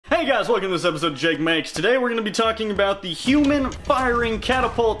Hey guys, welcome to this episode of JakeMakes. Today we're going to be talking about the human firing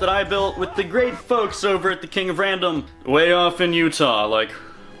catapult that I built with the great folks over at the King of Random, way off in Utah, like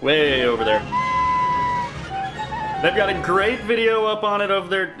way over there. They've got a great video up on it over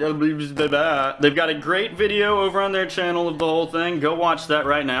there. They've got a great video over on their channel of the whole thing. Go watch that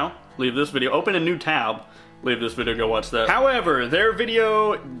right now. Leave this video, open a new tab. Leave this video, go watch that. However, their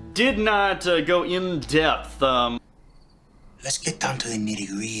video did not go in depth. Let's get down to the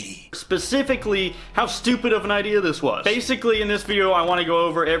nitty-gritty. Specifically, how stupid of an idea this was. Basically, in this video, I want to go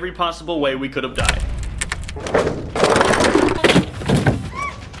over every possible way we could have died.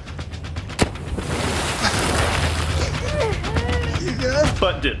 You good?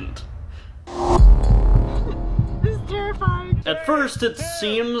 But didn't. This is terrifying. At first, it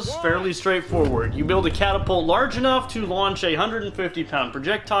seems fairly straightforward. You build a catapult large enough to launch a 150-pound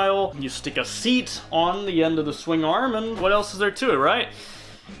projectile, you stick a seat on the end of the swing arm, and what else is there to it, right?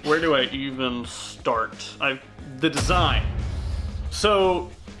 Where do I even start? The design. So,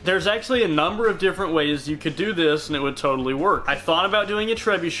 there's actually a number of different ways you could do this and it would totally work. I thought about doing a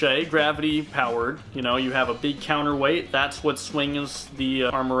trebuchet, gravity powered. You know, you have a big counterweight, that's what swings the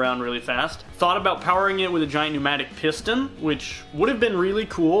arm around really fast. Thought about powering it with a giant pneumatic piston, which would have been really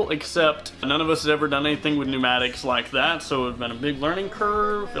cool, except none of us has ever done anything with pneumatics like that, so it would have been a big learning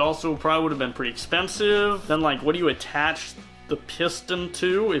curve. It also probably would have been pretty expensive. Then, like, what do you attach the piston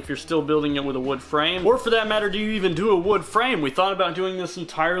to if you're still building it with a wood frame? Or for that matter, do you even do a wood frame? We thought about doing this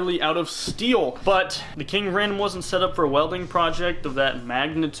entirely out of steel, but the King of Random wasn't set up for a welding project of that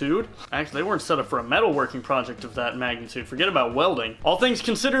magnitude. Actually, they weren't set up for a metalworking project of that magnitude. Forget about welding. All things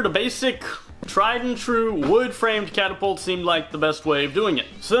considered, a basic, tried and true wood-framed catapult seemed like the best way of doing it.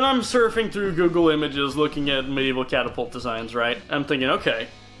 So then I'm surfing through Google Images looking at medieval catapult designs, right? I'm thinking, okay,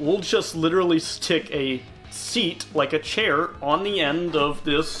 we'll just literally stick a seat, like a chair, on the end of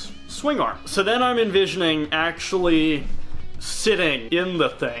this swing arm. So then I'm envisioning actually sitting in the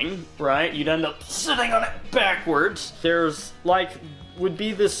thing, right? You'd end up sitting on it backwards. There's like, would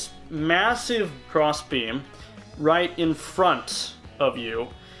be this massive crossbeam right in front of you,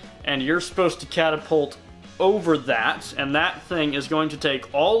 and you're supposed to catapult over that, and that thing is going to take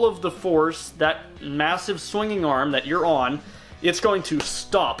all of the force, that massive swinging arm that you're on, it's going to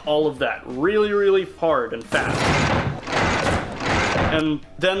stop all of that really, really hard and fast. And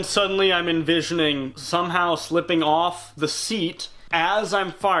then suddenly I'm envisioning somehow slipping off the seat as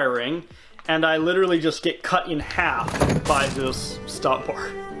I'm firing, and I literally just get cut in half by this stop bar.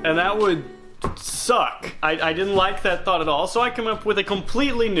 And that would suck. I didn't like that thought at all, so I come up with a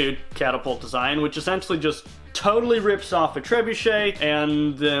completely new catapult design, which essentially just totally rips off a trebuchet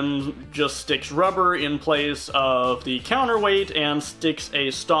and then just sticks rubber in place of the counterweight and sticks a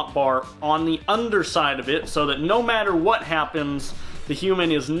stop bar on the underside of it so that no matter what happens, the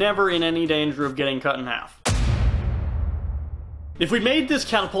human is never in any danger of getting cut in half. If we made this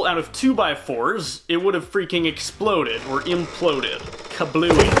catapult out of 2x4s, it would have freaking exploded or imploded.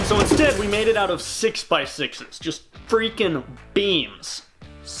 Kablooey. So instead, we made it out of 6x6s. Just freaking beams.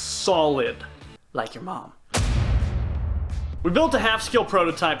 Solid. Like your mom. We built a half-scale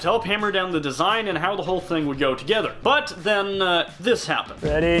prototype to help hammer down the design and how the whole thing would go together. But then, this happened.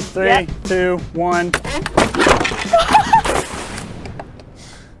 Ready? 3, 2, 1.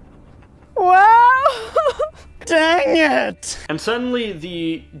 Wow! Dang it! And suddenly,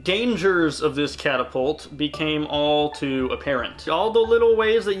 the dangers of this catapult became all too apparent. All the little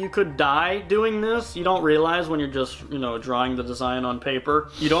ways that you could die doing this, you don't realize when you're just, you know, drawing the design on paper.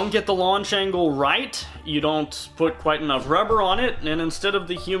 You don't get the launch angle right, you don't put quite enough rubber on it, and instead of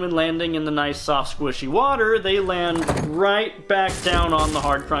the human landing in the nice, soft, squishy water, they land right back down on the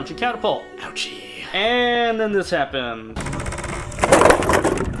hard, crunchy catapult. Ouchie. And then this happened.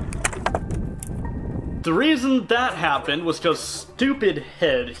 The reason that happened was because stupid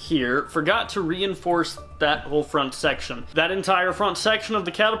head here forgot to reinforce that whole front section. That entire front section of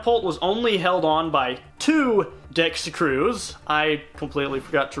the catapult was only held on by 2 deck screws. I completely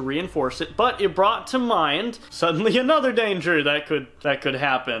forgot to reinforce it, but it brought to mind suddenly another danger that could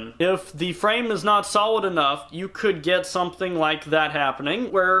happen. If the frame is not solid enough, you could get something like that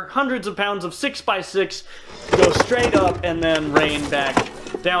happening, where hundreds of pounds of 6x6 go straight up and then rain back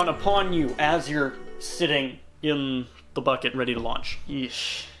down upon you as you're sitting in the bucket ready to launch.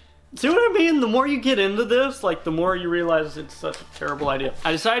 Yeesh. See what I mean? The more you get into this, like, the more you realize it's such a terrible idea.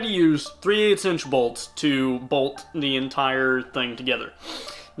 I decided to use 3/8" bolts to bolt the entire thing together.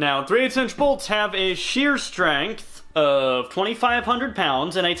 Now, 3/8" bolts have a shear strength of 2,500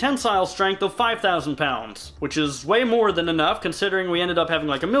 pounds and a tensile strength of 5,000 pounds, which is way more than enough considering we ended up having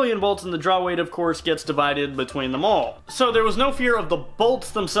like 1,000,000 bolts, and the draw weight, of course, gets divided between them all. So there was no fear of the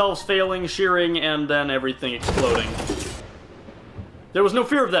bolts themselves failing, shearing, and then everything exploding. There was no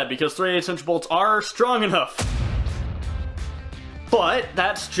fear of that because 3/8" bolts are strong enough. But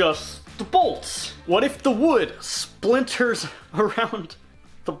that's just the bolts. What if the wood splinters around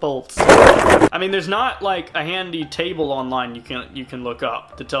the bolts? I mean, there's not like a handy table online you can look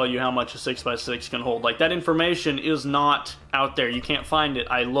up to tell you how much a 6x6 can hold. Like, that information is not out there. You can't find it.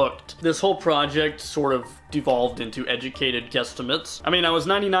 I looked. This whole project sort of devolved into educated guesstimates. I mean, I was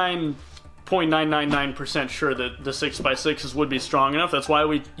 99.999% sure that the 6x6s would be strong enough. That's why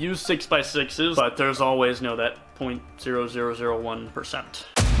we use 6x6s, but there's always that 0.0001%.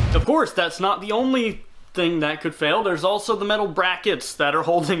 Of course, that's not the only thing that could fail. There's also the metal brackets that are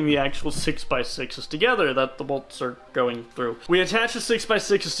holding the actual 6x6s together that the bolts are going through. We attached the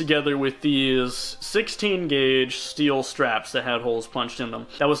 6x6s together with these 16 gauge steel straps that had holes punched in them.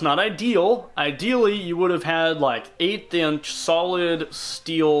 That was not ideal. Ideally, you would have had like 1/8" solid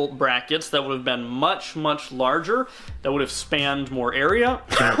steel brackets that would have been much, much larger, that would have spanned more area.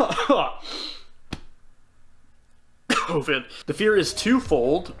 COVID. The fear is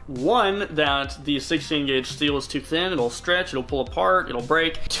twofold. One, that the 16 gauge steel is too thin, it'll stretch, it'll pull apart, it'll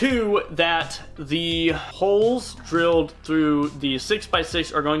break. Two, that the holes drilled through the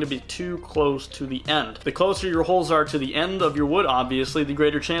 6x6 are going to be too close to the end. The closer your holes are to the end of your wood, obviously, the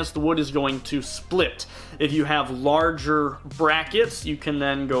greater chance the wood is going to split. If you have larger brackets, you can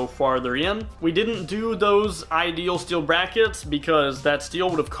then go farther in. We didn't do those ideal steel brackets because that steel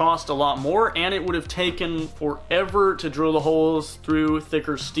would have cost a lot more and it would have taken forever to drill the holes through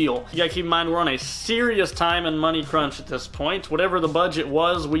thicker steel. You gotta keep in mind we're on a serious time and money crunch at this point. Whatever the budget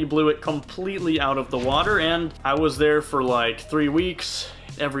was, we blew it completely out of the water, and I was there for like 3 weeks.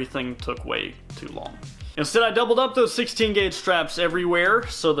 Everything took way too long. Instead, I doubled up those 16 gauge straps everywhere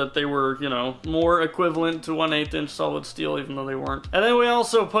so that they were, more equivalent to 1/8" solid steel, even though they weren't. And then we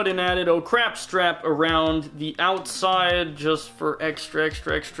also put an added oh crap strap around the outside just for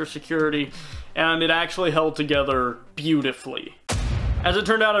extra security, and it actually held together beautifully. As it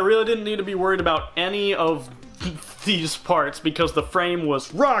turned out, I really didn't need to be worried about any of these parts because the frame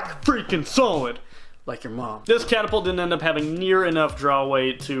was rock freaking solid. Like your mom. This catapult didn't end up having near enough draw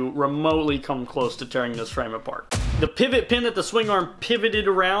weight to remotely come close to tearing this frame apart. The pivot pin that the swing arm pivoted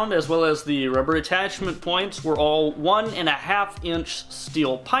around, as well as the rubber attachment points, were all 1.5"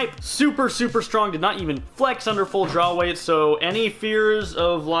 steel pipe. Super, super strong, did not even flex under full draw weight, so any fears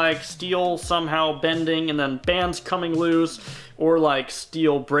of like steel somehow bending and then bands coming loose, or like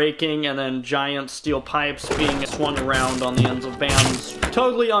steel breaking and then giant steel pipes being swung around on the ends of bands,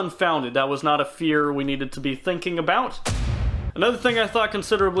 totally unfounded. That was not a fear we needed to be thinking about. Another thing I thought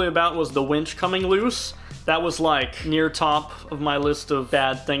considerably about was the winch coming loose. That was like near top of my list of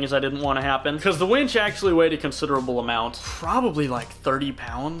bad things I didn't want to happen, because the winch actually weighed a considerable amount, probably like 30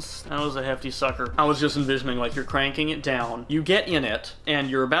 pounds. That was a hefty sucker. I was just envisioning like you're cranking it down, you get in it,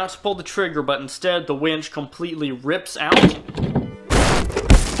 and you're about to pull the trigger, but instead the winch completely rips out.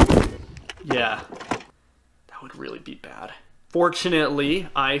 Yeah, that would really be bad. Fortunately,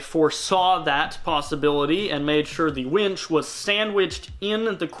 I foresaw that possibility and made sure the winch was sandwiched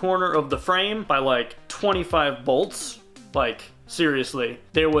in the corner of the frame by like 25 bolts. Like, seriously,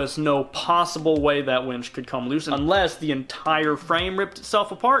 there was no possible way that winch could come loose unless the entire frame ripped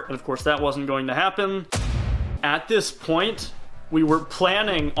itself apart. And of course, that wasn't going to happen. At this point, we were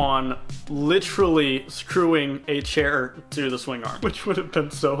planning on literally screwing a chair to the swing arm, which would have been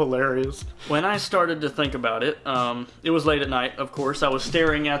so hilarious. When I started to think about it, it was late at night, of course. I was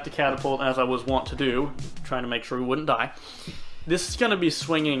staring at the catapult as I was wont to do, trying to make sure we wouldn't die. This is going to be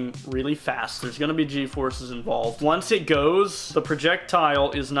swinging really fast. There's going to be G-forces involved. Once it goes, the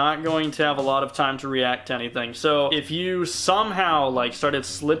projectile is not going to have a lot of time to react to anything. So if you somehow like started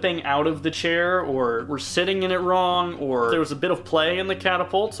slipping out of the chair, or were sitting in it wrong, or there was a bit of play in the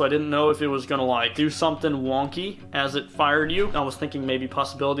catapult, so I didn't know if it was going to like do something wonky as it fired you. I was thinking maybe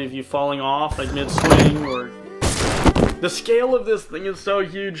possibility of you falling off like mid-swing, or... The scale of this thing is so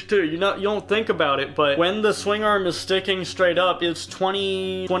huge too. You don't think about it, but when the swing arm is sticking straight up, it's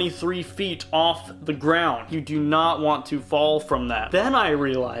 23 feet off the ground. You do not want to fall from that. Then I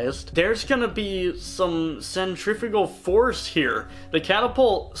realized there's gonna be some centrifugal force here. The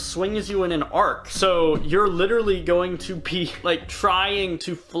catapult swings you in an arc, so you're literally going to be like trying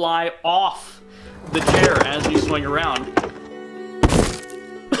to fly off the chair as you swing around.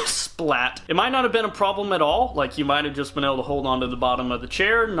 splat. It might not have been a problem at all. Like, you might have just been able to hold onto the bottom of the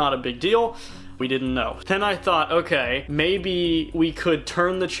chair, not a big deal. We didn't know. Then I thought, okay, maybe we could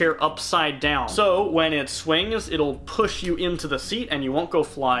turn the chair upside down. So when it swings, it'll push you into the seat and you won't go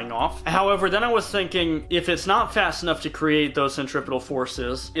flying off. However, then I was thinking, if it's not fast enough to create those centripetal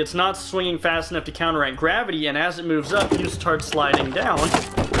forces, it's not swinging fast enough to counteract gravity, and as it moves up, you start sliding down.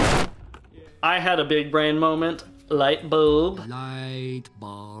 I had a big brain moment. Light bulb. Light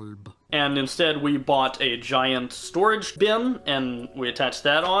bulb. And instead we bought a giant storage bin and we attached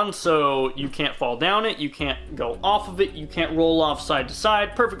that on, so you can't fall down it, you can't go off of it, you can't roll off side to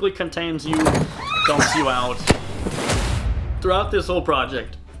side, perfectly contains you, dumps you out. Throughout this whole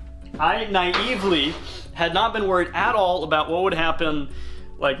project, I naively had not been worried at all about what would happen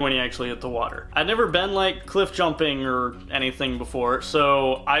like when you actually hit the water. I'd never been like cliff jumping or anything before,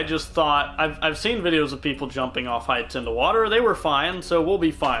 so I just thought, I've seen videos of people jumping off heights into water. They were fine, so we'll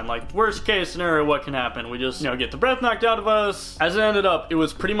be fine. Like, worst case scenario, what can happen? We just, you know, get the breath knocked out of us. As it ended up, it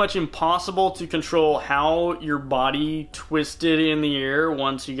was pretty much impossible to control how your body twisted in the air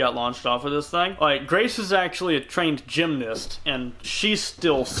once you got launched off of this thing. Like, Grace is actually a trained gymnast, and she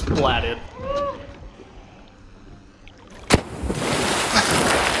still splatted.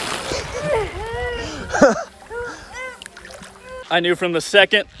 I knew from the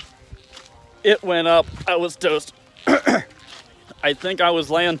second it went up, I was toast. I think I was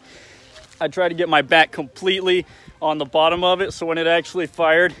laying, I tried to get my back completely on the bottom of it, so when it actually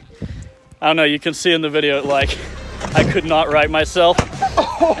fired, I don't know, you can see in the video, like, I could not right myself,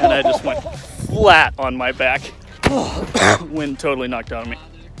 and I just went flat on my back. Wind totally knocked out of me.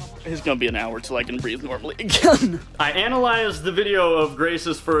 It's gonna be an hour till I can breathe normally again. I analyzed the video of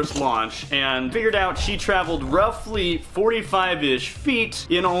Grace's first launch and figured out she traveled roughly 45-ish feet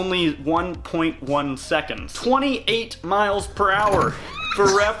in only 1.1 seconds. 28 miles per hour.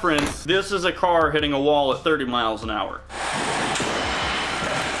 For reference, this is a car hitting a wall at 30 miles an hour.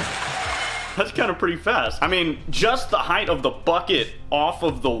 That's kind of pretty fast. I mean, just the height of the bucket off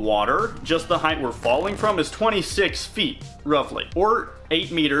of the water, just the height we're falling from, is 26 feet, roughly. Or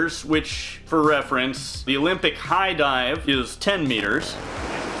 8 meters, which, for reference, the Olympic high dive is 10 meters.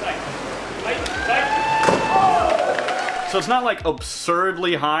 So it's not like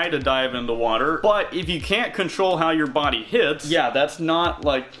absurdly high to dive into water, but if you can't control how your body hits, yeah, that's not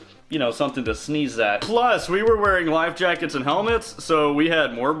like, you know, something to sneeze at. Plus, we were wearing life jackets and helmets, so we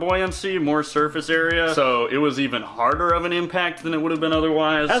had more buoyancy, more surface area, so it was even harder of an impact than it would have been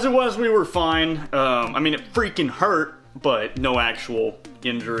otherwise. As it was, we were fine. I mean, it freaking hurt, but no actual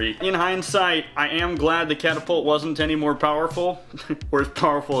injury. In hindsight, I am glad the catapult wasn't any more powerful, or as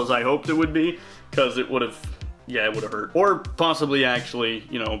powerful as I hoped it would be, because it would have, yeah, it would have hurt. Or possibly actually,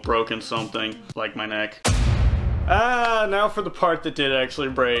 you know, broken something, like my neck. Ah, now for the part that did actually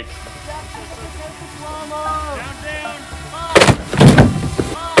break.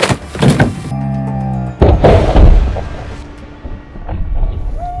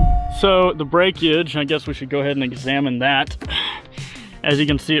 So the breakage, I guess we should go ahead and examine that. As you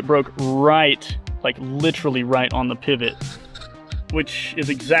can see, it broke right, like literally right on the pivot, which is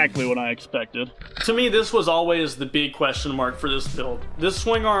exactly what I expected. To me, this was always the big question mark for this build. This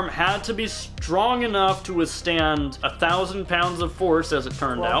swing arm had to be strong enough to withstand 1,000 pounds of force, as it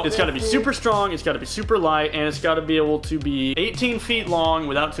turned out. It's gotta be super strong, it's gotta be super light, and it's gotta be able to be 18 feet long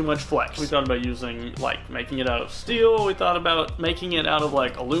without too much flex. We thought about using, like, making it out of steel. We thought about making it out of,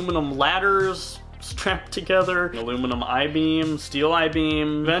 like, aluminum ladders strapped together, aluminum I-beam, steel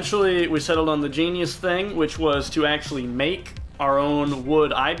I-beam. Eventually, we settled on the genius thing, which was to actually make our own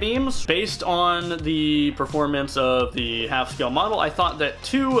wood I-beams. Based on the performance of the half-scale model, I thought that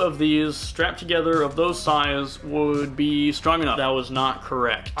 2 of these strapped together of those size would be strong enough. That was not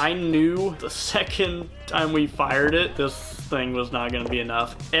correct. I knew the second time we fired it, this thing was not gonna be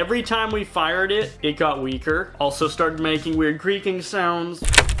enough. Every time we fired it, it got weaker. Also started making weird creaking sounds.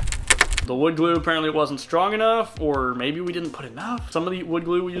 The wood glue apparently wasn't strong enough, or maybe we didn't put enough. Some of the wood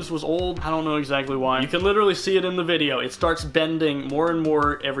glue we used was old. I don't know exactly why. You can literally see it in the video. It starts bending more and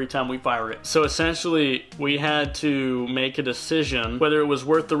more every time we fire it. So essentially, we had to make a decision whether it was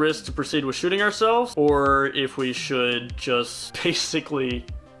worth the risk to proceed with shooting ourselves, or if we should just basically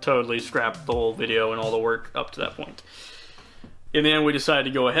totally scrap the whole video and all the work up to that point. In the end, we decided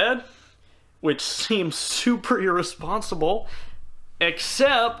to go ahead, which seems super irresponsible.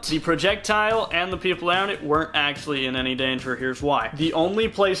 Except the projectile and the people around it weren't actually in any danger. Here's why. The only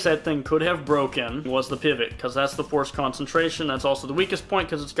place that thing could have broken was the pivot, because that's the force concentration. That's also the weakest point,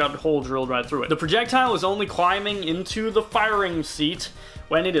 because it's got a hole drilled right through it. The projectile is only climbing into the firing seat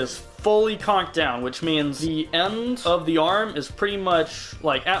when it is fully conked down, which means the end of the arm is pretty much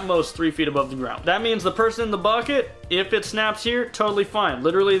like at most 3 feet above the ground. That means the person in the bucket, if it snaps here, totally fine.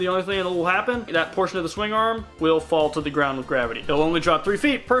 Literally the only thing that will happen, that portion of the swing arm will fall to the ground with gravity. It'll only drop 3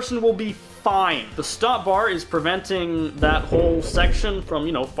 feet, person will be fine. The stop bar is preventing that whole section from,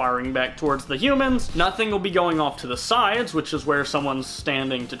 you know, firing back towards the humans. Nothing will be going off to the sides, which is where someone's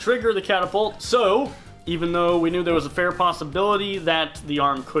standing to trigger the catapult. So, even though we knew there was a fair possibility that the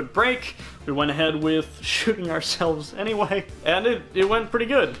arm could break, we went ahead with shooting ourselves anyway, and it went pretty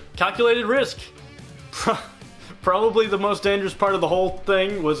good. Calculated risk. Probably the most dangerous part of the whole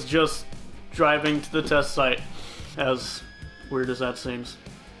thing was just driving to the test site, as weird as that seems.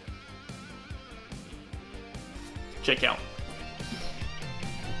 Check out.